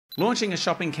Launching a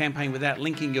shopping campaign without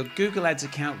linking your Google Ads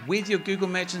account with your Google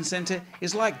Merchant Center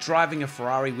is like driving a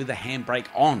Ferrari with the handbrake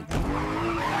on.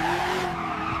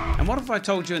 And what if I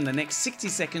told you in the next 60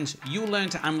 seconds, you'll learn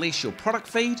to unleash your product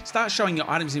feed, start showing your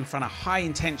items in front of high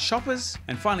intent shoppers,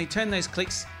 and finally turn those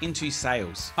clicks into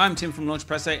sales. I'm Tim from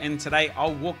Launchpresso, and today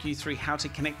I'll walk you through how to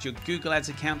connect your Google Ads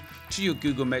account to your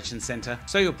Google Merchant Center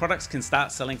so your products can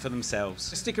start selling for themselves.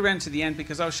 So stick around to the end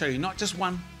because I'll show you not just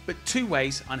one, but 2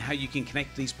 ways on how you can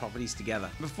connect these properties together.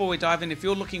 Before we dive in, if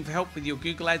you're looking for help with your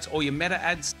Google Ads or your Meta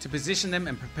ads to position them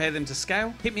and prepare them to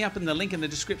scale, hit me up in the link in the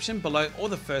description below or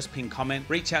the first pinned comment.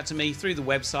 Reach out to me through the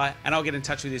website and I'll get in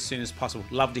touch with you as soon as possible.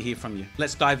 Love to hear from you.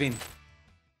 Let's dive in.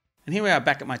 And here we are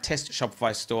back at my test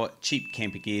Shopify store,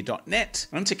 cheapcampinggear.net.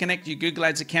 And to connect your Google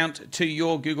Ads account to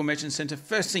your Google Merchant Center,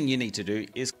 first thing you need to do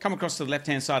is come across to the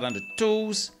left-hand side under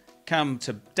Tools, come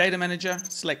to Data Manager,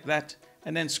 select that,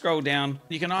 and then scroll down.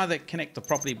 You can either connect the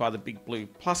property by the big blue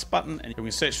plus button and you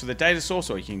can search for the data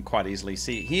source, or you can quite easily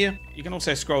see it here. You can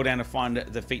also scroll down to find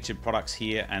the featured products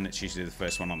here, and it's usually the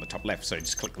first one on the top left, so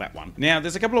just click that one. Now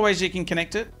there's a couple of ways you can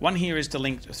connect it. One here is to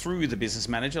link through the business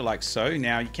manager like so.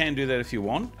 Now you can do that if you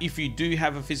want. If you do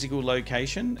have a physical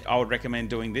location, I would recommend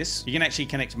doing this. You can actually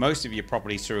connect most of your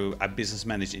properties through a business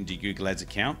manager into your Google Ads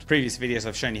account. Previous videos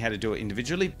I've shown you how to do it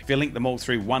individually. If you link them all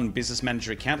through one business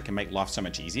manager account, it can make life so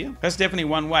much easier. That's definitely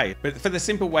one way. But for the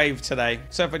simple way of today,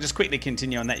 so if I just quickly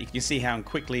continue on that, you can see how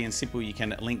quickly and simple you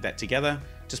can link that together.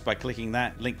 Just by clicking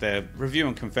that, link the review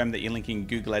and confirm that you're linking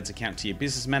Google Ads account to your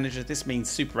business manager. This means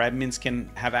super admins can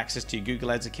have access to your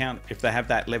Google Ads account if they have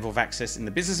that level of access in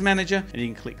the business manager, and you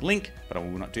can click link, but I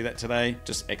will not do that today.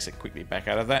 Just exit quickly back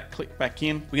out of that, click back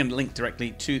in. We're going to link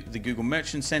directly to the Google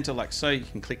Merchant Center like so. You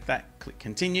can click that, click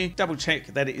continue, double check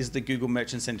that it is the Google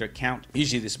Merchant Center account.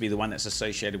 Usually this will be the one that's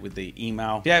associated with the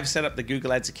email. If you have set up the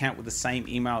Google Ads account with the same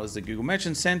email as the Google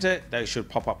Merchant Center, those should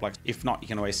pop up. Like, if not, you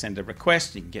can always send a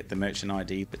request. You can get the merchant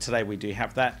ID, but today we do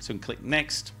have that, so we can click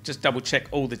next. Just double check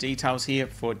all the details here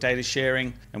for data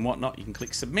sharing and whatnot. You can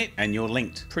click submit and you're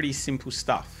linked. Pretty simple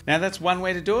stuff. Now that's one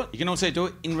way to do it. You can also do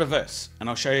it in reverse, and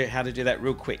I'll show you how to do that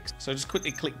real quick. So just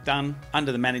quickly click done.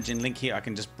 Under the managing link here, I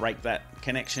can just break that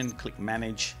connection, click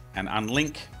manage and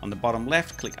unlink. On the bottom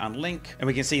left, click unlink, and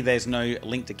we can see there's no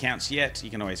linked accounts yet. You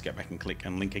can always go back and click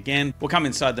unlink again. We'll come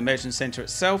inside the Merchant Center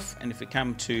itself, and if we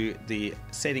come to the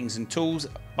settings and tools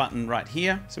button right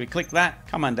here, so we click that,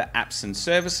 come under apps and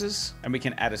services, and we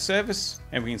can add a service,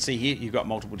 and we can see here you've got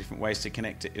multiple different ways to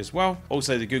connect it as well.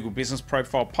 Also the Google business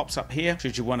profile pops up here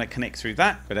should you want to connect through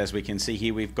that, but as we can see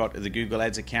here, we've got the Google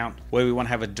Ads account where we want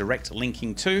to have a direct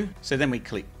linking to. So then we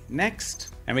click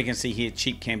next, and we can see here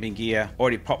Cheap Camping Gear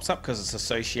already pops up because it's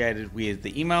associated with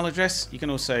the email address. You can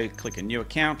also click a new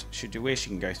account should you wish. You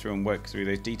can go through and work through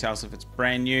those details if it's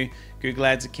brand new Google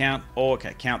Ads account or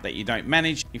account that you don't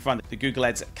manage. You find the Google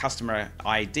Ads customer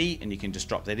ID and you can just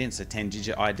drop that in. It's a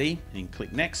 10-digit ID, and you can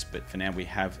click next, but for now we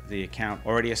have the account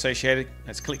already associated.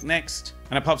 Let's click next,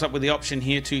 and it pops up with the option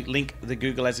here to link the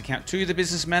Google Ads account to the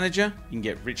business manager. You can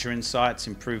get richer insights,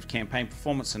 improved campaign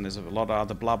performance, and there's a lot of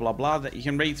other blah blah blah that you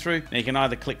can read through. Now you can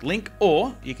either click link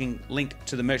or you can link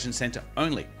to the Merchant Center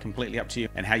only. Completely up to you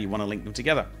and how you want to link them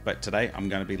together. But today I'm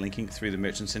going to be linking through the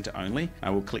Merchant Center only.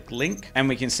 I will click link, and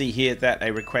we can see here that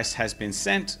a request has been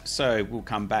sent. So we'll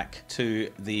come back to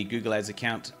the Google Ads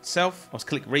account itself. I'll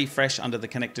click refresh under the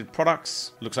connected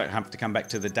products. Looks like I have to come back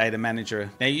to the data manager.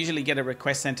 Now you usually get a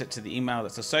request sent it to the email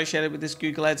that's associated with this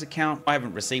Google Ads account. I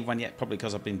haven't received one yet, probably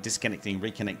because I've been disconnecting,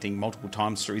 reconnecting multiple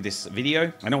times through this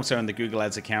video. And also in the Google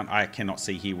Ads account, I cannot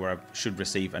see here where I should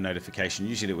receive a notification.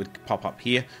 Usually it would pop up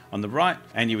here on the right,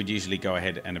 and you would usually go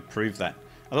ahead and approve that.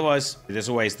 Otherwise, there's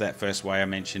always that first way I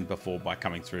mentioned before by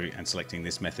coming through and selecting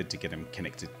this method to get them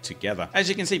connected together. As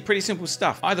you can see, pretty simple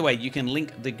stuff. Either way, you can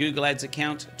link the Google Ads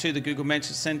account to the Google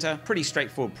Merchant Center. Pretty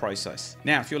straightforward process.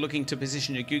 Now, if you're looking to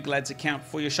position your Google Ads account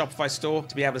for your Shopify store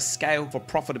to be able to scale for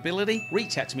profitability,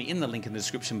 reach out to me in the link in the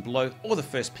description below or the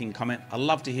first pinned comment. I'd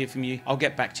love to hear from you. I'll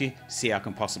get back to you, see how I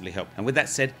can possibly help. And with that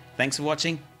said, thanks for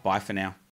watching. Bye for now.